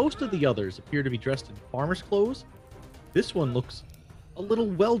 Whereas most of the others appear to be dressed in farmer's clothes, this one looks a little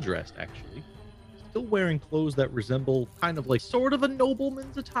well-dressed, actually. still wearing clothes that resemble kind of like sort of a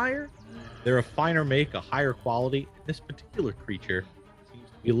nobleman's attire. They're a finer make, a higher quality. This particular creature seems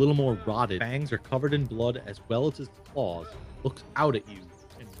to be a little more rotted. Fangs are covered in blood as well as his claws. Looks out at you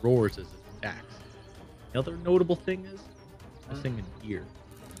and roars as it attacks. The other notable thing is missing an ear.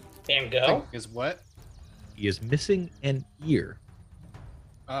 Van Gogh? Is what? He is missing an ear.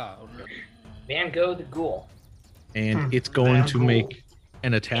 Ah, okay. Van Gogh the Ghoul. And it's going Van to Gogh. make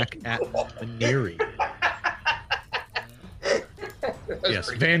an attack at Maneri.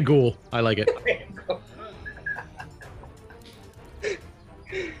 Yes, Van Ghoul. I like it. Van Gogh.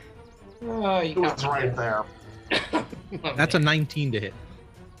 Oh, you It was got right there. That's a 19 to hit.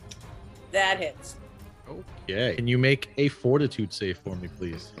 That hits. Okay. Can you make a fortitude save for me,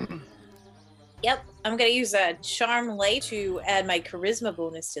 please? Yep. I'm gonna use a charm light to add my charisma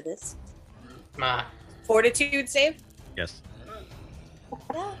bonus to this. Ma. Fortitude save. Yes.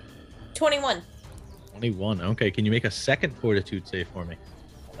 21. 21. Okay. Can you make a second fortitude save for me?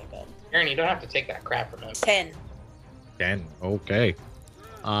 Oh my god. Aaron, you don't have to take that crap from him. 10. 10. Okay.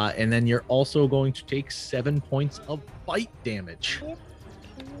 And then you're also going to take 7 points of bite damage. All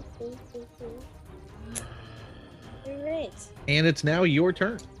right. And it's now your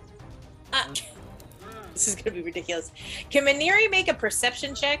turn. This is gonna be ridiculous. Can Maneri make a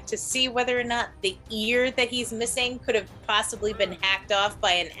perception check to see whether or not the ear that he's missing could have possibly been hacked off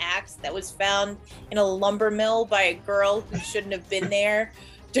by an axe that was found in a lumber mill by a girl who shouldn't have been there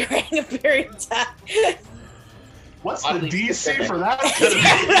during a period of time? What's the Oddly DC specific. for that?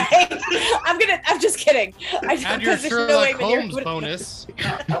 Right? I'm just kidding. Add your because there's no way Sherlock Maneri Holmes would- bonus.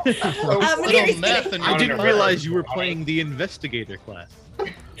 Maneri's Little meth in I your didn't brain. realize you were playing the investigator class.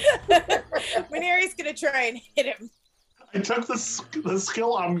 Maneri's gonna try and hit him. I took the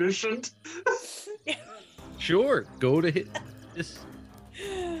skill Omniscient. Sure. Go to hit this.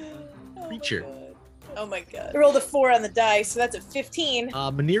 Creature. Oh my god. I rolled a 4 on the die, so that's a 15.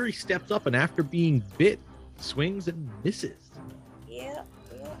 Maneri steps up and after being bit, swings and misses. Yeah,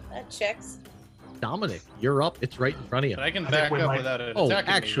 that checks. Dominic, you're up. It's right in front of you. But I can I think back we up might- without it Oh, attacking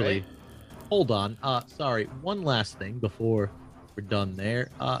actually, me, right? hold on. Sorry. One last thing before we're done there.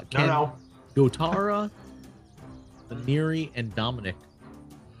 Can No. Gotara, Maneri, and Dominic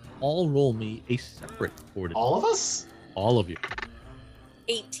all roll me a separate fortitude? All of us? All of you.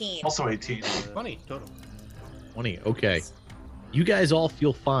 18. Also 18. 20 total. 20. Okay. You guys all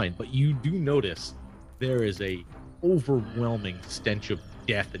feel fine, but you do notice there is a overwhelming stench of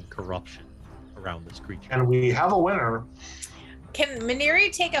death and corruption around this creature. And we have a winner. Can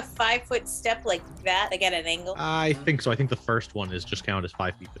Maneri take a 5-foot step like that, like at an angle? I think so. I think the first one is just count as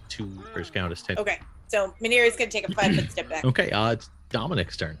 5 feet, but 2 is count as 10. Okay, so Maneri's gonna take a 5-foot step back. Okay, it's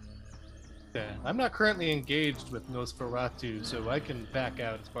Dominic's turn. Yeah, I'm not currently engaged with Nosferatu, so I can back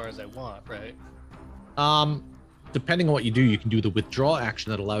out as far as I want, right? Depending on what you do, you can do the withdraw action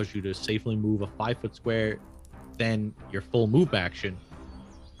that allows you to safely move a 5-foot square, then your full move action,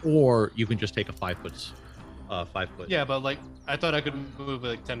 or you can just take a 5-foot. 5-foot. Yeah, but like I thought I could move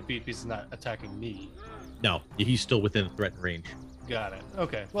like 10 feet because he's not attacking me. No, he's still within threat range. Got it.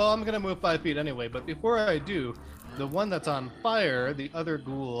 Okay. Well, I'm gonna move 5 feet anyway. But before I do, the one that's on fire, the other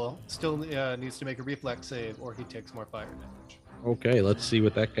ghoul, still needs to make a reflex save, or he takes more fire damage. Okay, let's see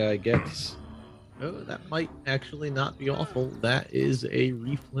what that guy gets. Oh, that might actually not be awful. That is a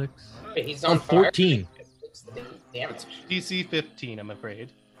reflex Wait, he's on of fire. 14. It's the damage. DC 15, I'm afraid.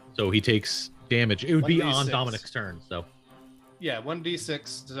 So he takes damage. It would be on 1d6. Dominic's turn. So Yeah,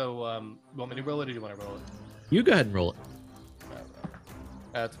 1d6. So, you want me to roll it, or do you want to roll it? you go ahead and roll it.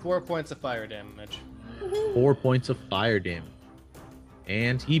 It's 4 points of fire damage. 4 points of fire damage.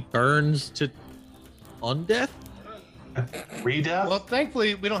 And he burns to undeath? Redeath? Well,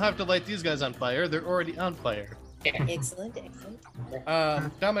 thankfully, we don't have to light these guys on fire. They're already on fire. Excellent,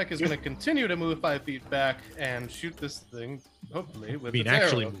 excellent. Dominic is going to continue to move 5 feet back and shoot this thing, hopefully, I with mean, its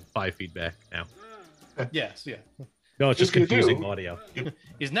actually arrow. move 5 feet back now. Yes, yeah. No, it's just If you confusing do- audio.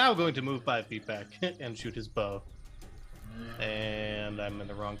 He's now going to move 5 feet back and shoot his bow. And I'm in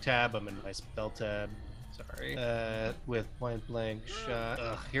the wrong tab. I'm in my spell tab. Sorry. With point blank shot.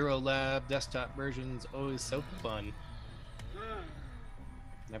 Ugh, Hero Lab desktop versions always so fun.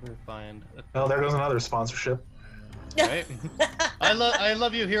 Never find a Oh, there goes another sponsorship. right? I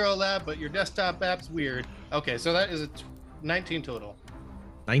love you, Hero Lab, but your desktop app's weird. Okay, so that is a 19 total.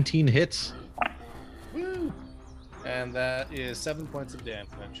 19 hits. Woo! And that is 7 points of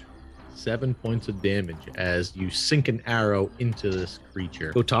damage. 7 points of damage as you sink an arrow into this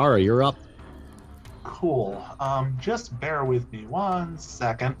creature. Gotara, you're up. Cool. Just bear with me 1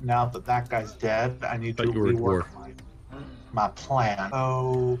 second. Now that that guy's dead, I need to But you were a rework my plan.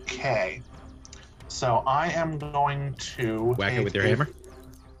 Okay. So I am going to Whack it take with your a- hammer.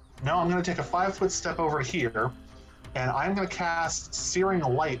 No, I'm going to take a 5-foot step over here, and I'm going to cast Searing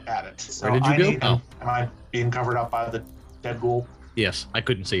Light at it. So Where did you I go? need- Oh. Am I being covered up by the dead ghoul? Yes, I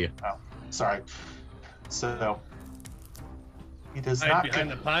couldn't see you. Sorry. So he does Hide not behind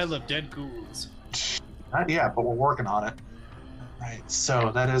get, the pile of dead ghouls. not yet, but we're working on it. Right.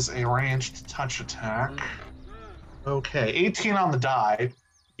 So that is a ranged touch attack. Okay, 18 on the die.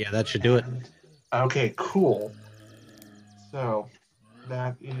 Yeah, that should do it. Okay, cool. So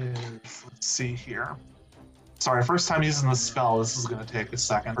that is, let's see here. Sorry, first time using this spell. This is going to take a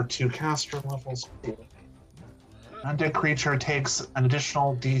second. For 2 caster levels. Cool. Undead creature takes an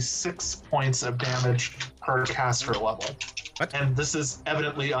additional d6 points of damage per caster level. What? And this is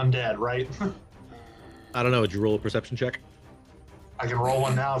evidently undead, right? I don't know. Did you roll a perception check? I can roll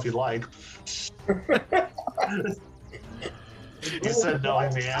one now if you'd like. You said knowing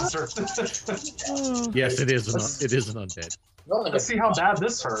the answer. Yes, it is. It is an undead. Let's see how bad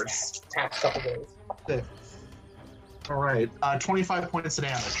this hurts. Past couple days. All right, 25 points of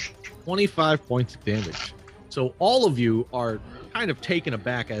damage. 25 points of damage. So all of you are kind of taken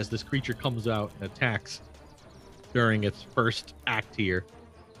aback as this creature comes out and attacks during its first act here.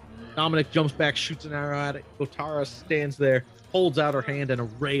 Dominic jumps back, shoots an arrow at it. Gotara stands there, holds out her hand, and a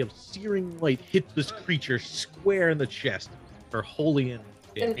ray of searing light hits this creature square in the chest. Her holy and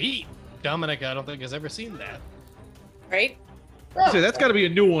Eat. Dominic, I don't think has ever seen that. Right? so that's got to be a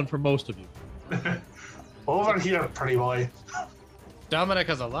new one for most of you. Over here, pretty boy. Dominic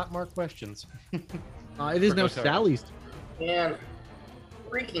has a lot more questions. It is For now Gotara. Sally's. And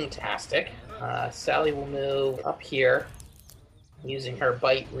freaking tastic. Sally will move up here using her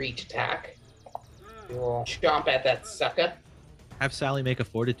bite reach attack. She will chomp at that sucker. Have Sally make a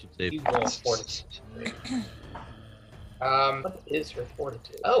fortitude save. You roll fortitude. What is her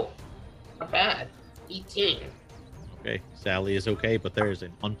fortitude? Oh, not bad. 18. Okay, Sally is okay, but there is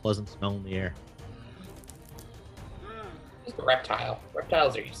an unpleasant smell in the air. She's a reptile.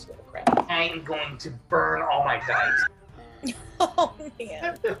 Reptiles are used to the crap. I am going to burn all my dice. Oh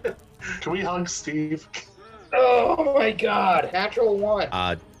man. Can we hug Steve? Oh my god. Natural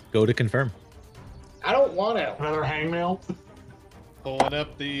 1. Go to confirm. I don't want to. Another hangnail? Pulling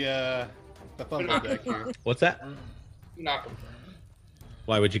up the fumble deck here. What's that? Not confirmed.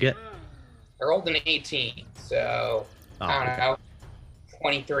 Why would you get? I rolled an 18, so Oh, I don't okay. know.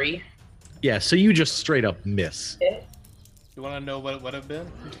 23. Yeah, so you just straight up miss. You want to know what it would have been?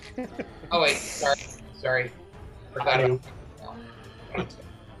 Oh wait, sorry. Forgot I do.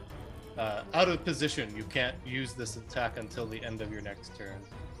 about Out of position, you can't use this attack until the end of your next turn.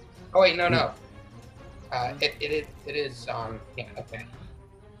 Oh wait, no. It is yeah, okay.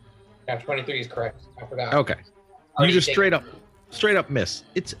 Yeah, 23 is correct. I forgot. Okay. You Already just taken- straight up miss.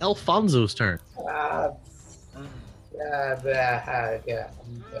 It's Alfonso's turn. I'm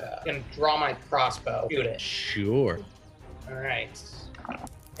gonna draw my crossbow. Shoot it. Sure. Alright.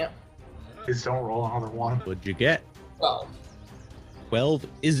 Please don't roll another one. What'd you get? 12. 12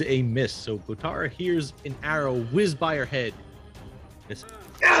 is a miss. So Gotara hears an arrow whiz by her head. Miss.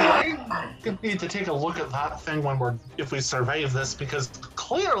 We need to take a look at that thing if we survive this, because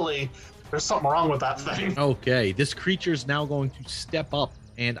clearly there's something wrong with that thing. Okay, this creature's now going to step up,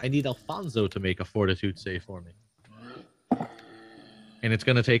 and I need Alfonso to make a fortitude save for me. And it's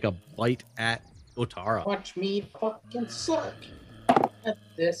going to take a bite at Gotara. Watch me fucking suck at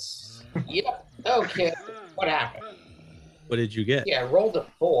this. Yep. Okay. What happened? What did you get? Yeah, I rolled a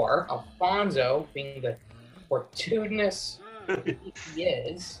 4. Alfonso, being the fortuitous he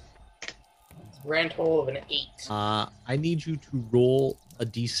is, it's a grand total of an 8. I need you to roll a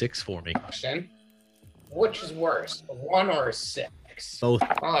d6 for me. Question. Which is worse, a 1 or a 6? Both.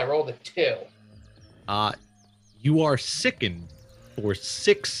 Well, I rolled a 2. You are sickened for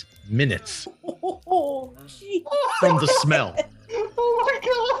 6 minutes Oh, gee. from the smell. Oh my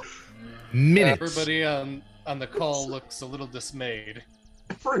god! Minutes. Everybody on the call looks a little dismayed.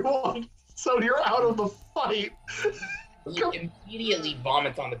 Everyone! So you're out of the fight! He immediately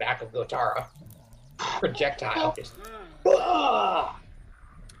vomits on the back of Gotara. Projectile. Just, ah!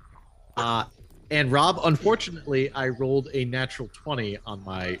 And Rob, unfortunately, I rolled a natural 20 on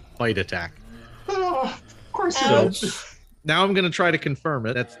my bite attack. Oh, of course you Ouch. don't. Now I'm going to try to confirm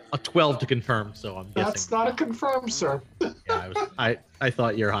it. That's a 12 to confirm, so I'm That's guessing. not a confirm, sir. Yeah, I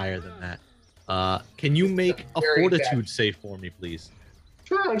thought you're higher than that. Can you make a Very fortitude save for me, please?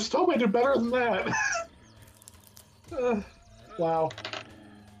 Sure, I just told me to do better than that. Wow.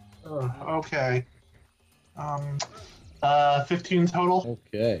 Okay. 15 total.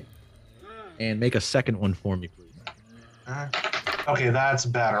 Okay. And make a second one for me, please. Okay, that's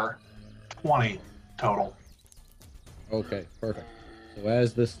better. 20. total. Okay, perfect. So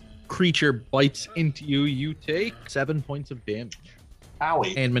as this creature bites into you, you take 7 points of damage.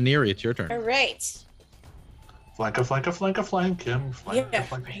 Owie. And Maniri, it's your turn. All right. Flank him. Flank him. Flank Yeah,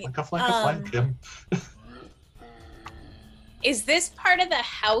 flank him. Is this part of the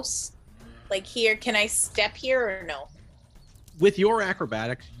house? Like here, can I step here or no? With your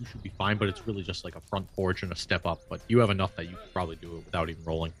acrobatics, you should be fine, but it's really just like a front porch and a step up. But you have enough that you could probably do it without even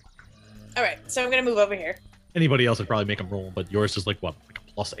rolling. All right, so I'm gonna move over here. Anybody else would probably make them roll, but yours is like what, like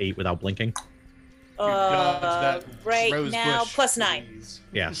a +8 without blinking? dodge that Right rose now, bush, +9. please.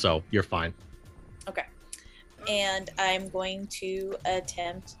 Yeah, so you're fine. Okay. And I'm going to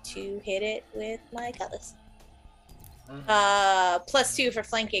attempt to hit it with my cutlass. +2 for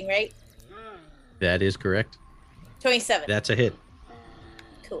flanking, right? That is correct. 27. That's a hit.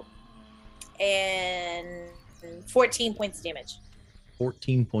 Cool. And 14 points of damage.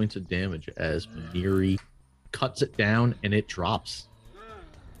 14 points of damage as Maniri cuts it down and it drops.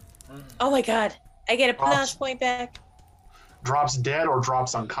 Oh my god. I get a Drops. bonus point back. Drops dead or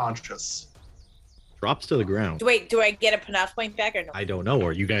drops unconscious? Drops to the ground. Wait, do I get a panaf point back or no? I don't know.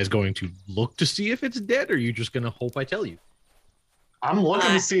 Are you guys going to look to see if it's dead, or are you just going to hope I tell you? I'm looking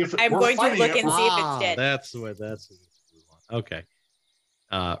to see if I'm we're going to fighting look it. and see if it's dead. That's what we want. Okay.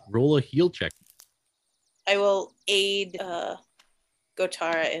 Roll a heal check. I will aid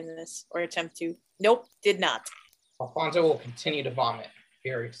Gotara in this, or attempt to. Nope, did not. Alfonso will continue to vomit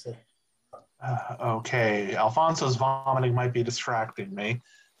furiously. Okay, Alfonso's vomiting might be distracting me.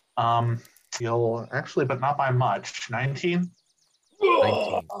 He'll actually, but not by much. 19.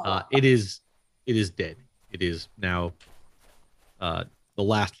 19. It is dead. It is now. The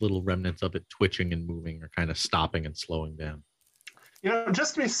last little remnants of it twitching and moving are kind of stopping and slowing down. You know,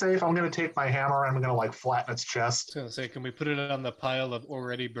 just to be safe, I'm going to take my hammer and I'm going to like flatten its chest. I was gonna say, can we put it on the pile of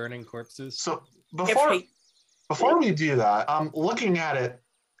already burning corpses? So If before we do that, looking at it,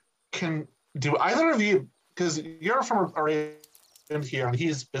 do either of you, because you're from already in here and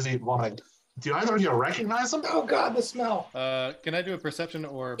he's busy vomiting, do either of you recognize him? Oh god, the smell. Can I do a perception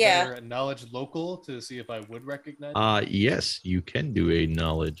or Yeah. better knowledge local to see if I would recognize? Yes, you can do a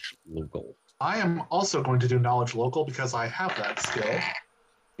knowledge local. I am also going to do knowledge local because I have that skill.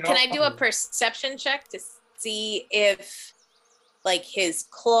 Can I do a perception check to see if, like, his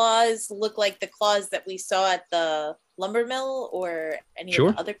claws look like the claws that we saw at the lumber mill, or any Sure.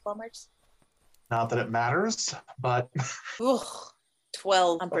 of the other claw marks? Not that it matters, but Ugh,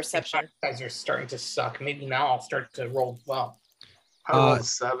 12 on perception. Guys are starting to suck. Maybe now I'll start to roll well. I rolled a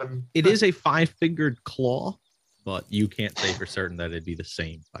 7. It is a 5-fingered claw, but you can't say for certain that it'd be the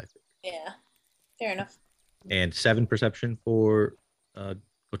same 5 fingers. Yeah, fair enough. And 7 perception for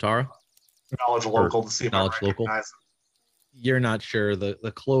Kotara. Knowledge local to see if Knowledge I local. recognize him. You're not sure.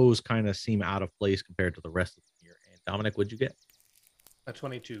 The clothes kind of seem out of place compared to the rest of the gear. And Dominic, what'd you get? A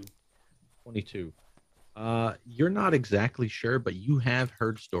 22. 22. You're not exactly sure, but you have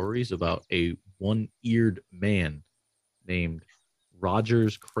heard stories about a one-eared man named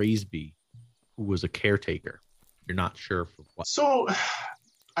Rogers Craesby, who was a caretaker. You're not sure for what. So,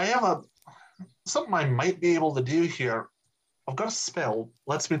 I have something I might be able to do here. I've got a spell,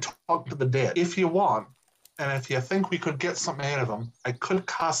 lets me talk to the dead. If you want, and if you think we could get something out of him, I could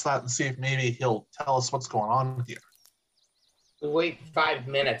cast that and see if maybe he'll tell us what's going on here. We wait 5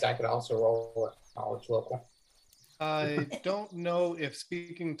 minutes. I could also roll a knowledge local. I don't know if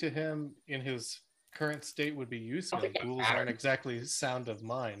speaking to him in his current state would be useful. I don't think it Ghouls matters. aren't exactly sound of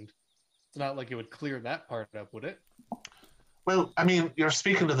mind. It's not like it would clear that part up, would it? Well, I mean, you're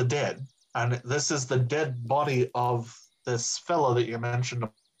speaking to the dead, and this is the dead body of this fellow that you mentioned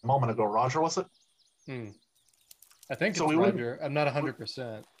a moment ago. Roger, was it? I think So it's we wouldn't- Roger. I'm not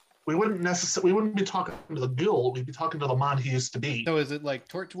 100%. We wouldn't be talking to the ghoul. We'd be talking to the man he used to be. So is it like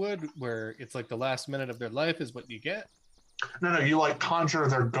Torchwood, where it's like the last minute of their life is what you get? No, you like conjure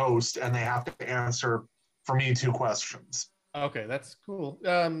their ghost, and they have to answer for me 2 questions. Okay, that's cool.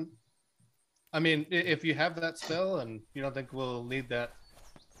 I mean, if you have that spell and you don't think we'll need that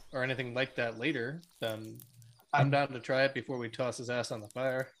or anything like that later, then I'm down to try it before we toss his ass on the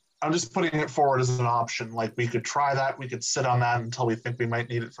fire. I'm just putting it forward as an option. Like, we could try that. We could sit on that until we think we might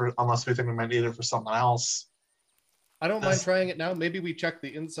need it unless we think we might need it for something else. I don't mind trying it now. Maybe we check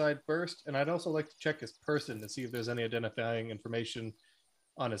the inside first, and I'd also like to check his person to see if there's any identifying information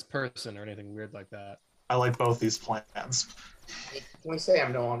on his person or anything weird like that. I like both these plans. Can we say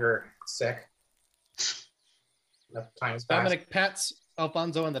I'm no longer sick? Enough time has passed. Dominic pats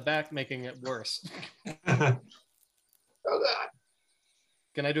Alfonso on the back, making it worse. Oh god.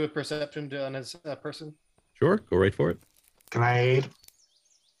 Can I do a perception on his person? Sure, go right for it. Can I aid?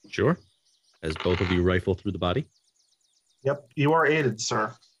 Sure. as both of you rifle through the body. Yep, you are aided,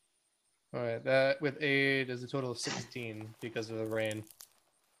 sir. All right, that with aid is a total of 16 because of the rain.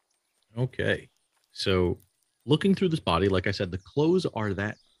 Okay. So looking through this body, like I said, the clothes are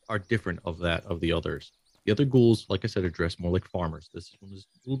different of the others. The other ghouls, like I said, are dressed more like farmers. This one is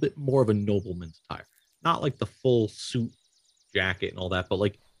a little bit more of a nobleman's attire. Not like the full suit jacket and all that, but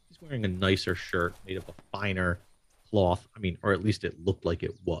like he's wearing a nicer shirt made of a finer cloth. I mean, or at least it looked like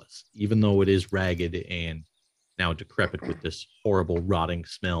it was, even though it is ragged and now decrepit with this horrible rotting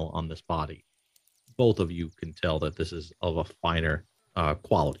smell on this body. Both of you can tell that this is of a finer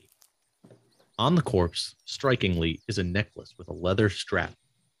quality. On the corpse, strikingly, is a necklace with a leather strap,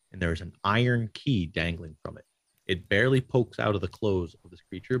 and there is an iron key dangling from it. It barely pokes out of the clothes of this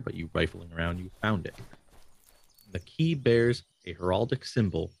creature, but you rifling around, you found it. The key bears a heraldic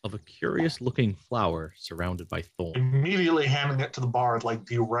symbol of a curious-looking flower surrounded by thorns. Immediately handing it to the bard, like,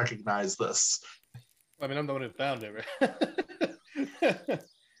 do you recognize this? I mean, I'm the one who found it, right?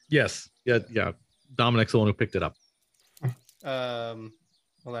 Yes. Yeah. Dominic's the one who picked it up.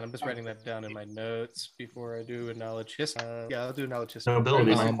 Hold on, I'm just writing that down in my notes before I do a knowledge history. Yeah, I'll do a knowledge history.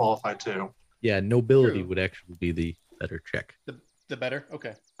 Nobility might qualify too. Yeah, nobility True. would actually be the better check. The better?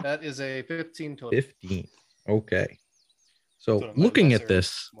 Okay. That is a 15 total. 15. Okay. So Sort of my looking at lesser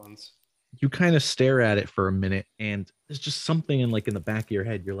this, ones. you kind of stare at it for a minute, and there's just something in the back of your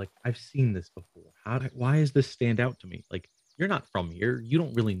head. You're like, I've seen this before. Why does this stand out to me? Like, you're not from here. You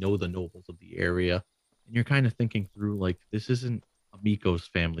don't really know the nobles of the area. And you're kind of thinking through, like, this isn't Amico's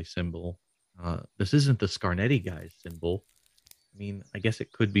family symbol. This isn't the Scarnetti guy's symbol. I mean, I guess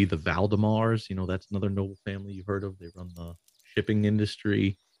it could be the Valdemars. That's another noble family you've heard of. They run the shipping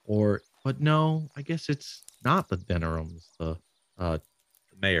industry. But no, I guess it's not the Dennerums, the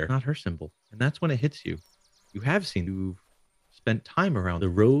mayor, not her symbol. And that's when it hits you. You've spent time around. The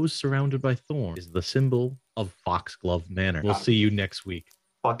rose surrounded by thorns is the symbol of Foxglove Manor. We'll see you next week.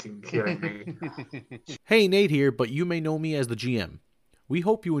 Fucking kidding me. Hey, Nate here, but you may know me as the GM. We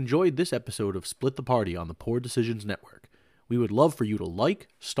hope you enjoyed this episode of Split the Party on the Poor Decisions Network. We would love for you to like,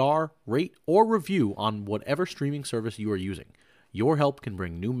 star, rate, or review on whatever streaming service you are using. Your help can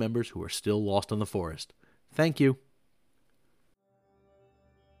bring new members who are still lost in the forest. Thank you.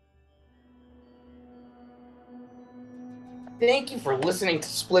 Thank you for listening to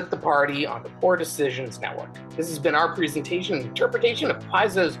Split the Party on the Poor Decisions Network. This has been our presentation and interpretation of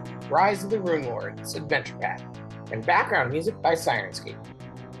Paizo's Rise of the Rune Lords Adventure Path, and background music by Sirenscape.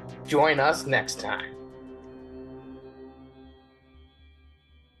 Join us next time.